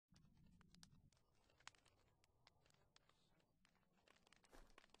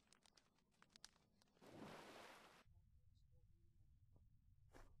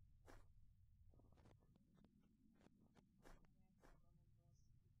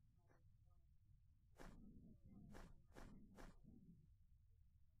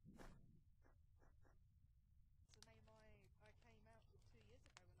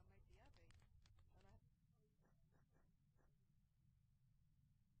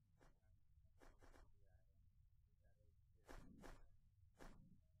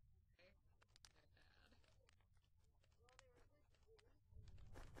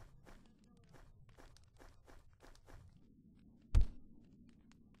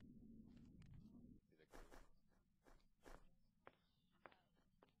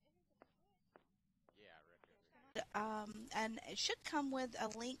And it should come with a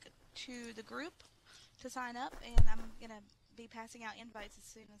link to the group to sign up, and I'm gonna be passing out invites as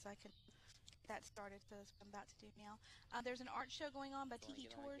soon as I can get that started. So that's what I'm about to do now. There's an art show going on by Tiki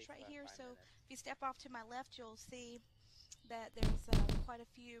Tours right here. So if you step off to my left, you'll see that there's quite a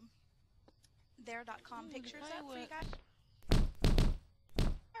few there.com pictures up for you guys.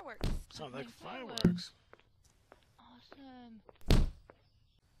 Fireworks. Sounds like fireworks. Awesome.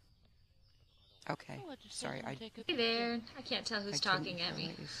 Okay. Sorry, Hey there. I can't tell who's talking at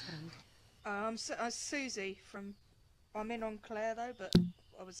me. I'm Susie from. I'm in on Claire though, but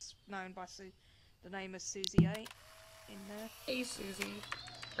I was known by the name of Susie 8 in there. Hey, Susie.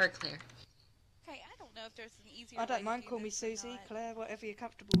 Or Claire. Okay, I don't know if there's an easier. I don't mind. Call me Susie, Claire, whatever you're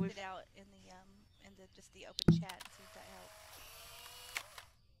comfortable with. Put it out in the just the open chat and see if that helps.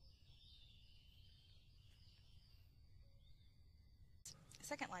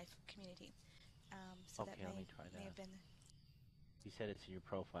 Second Life community. So okay, that let me try may have that. been. You said it's in your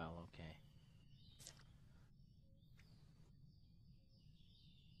profile, okay.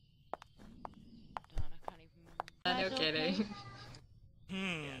 Darn, I can't even No kidding.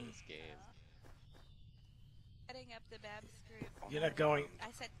 Yeah, this game. Setting up the Babs group. You're not going.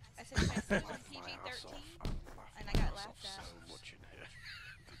 I said my son's on PG-13, and I got laughed at. So much in here.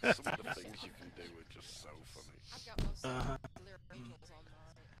 Some of the things you can do are just so funny. I've got most of the lyric angels on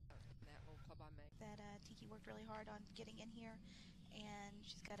that little club I made. That Tiki worked really hard on getting in here, and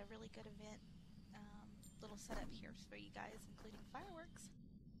she's got a really good event little setup here for you guys, including fireworks,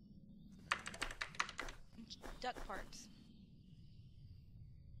 and duck parts.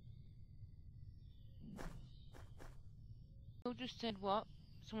 Who just said what?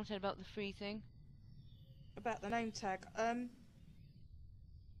 Someone said about the free thing. About the name tag.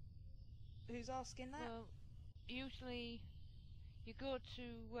 Who's asking that? Well, usually you go to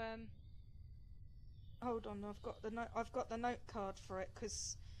Hold on, I've got the note card for it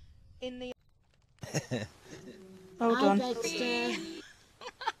because in the. Hold on.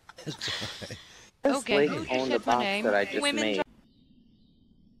 Okay, lady who just owned the said my box name? that I just Women's made.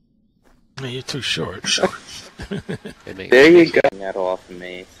 No, you're too short. There you go. That off of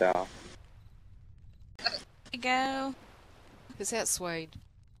me, so. There you go. Is that Suede?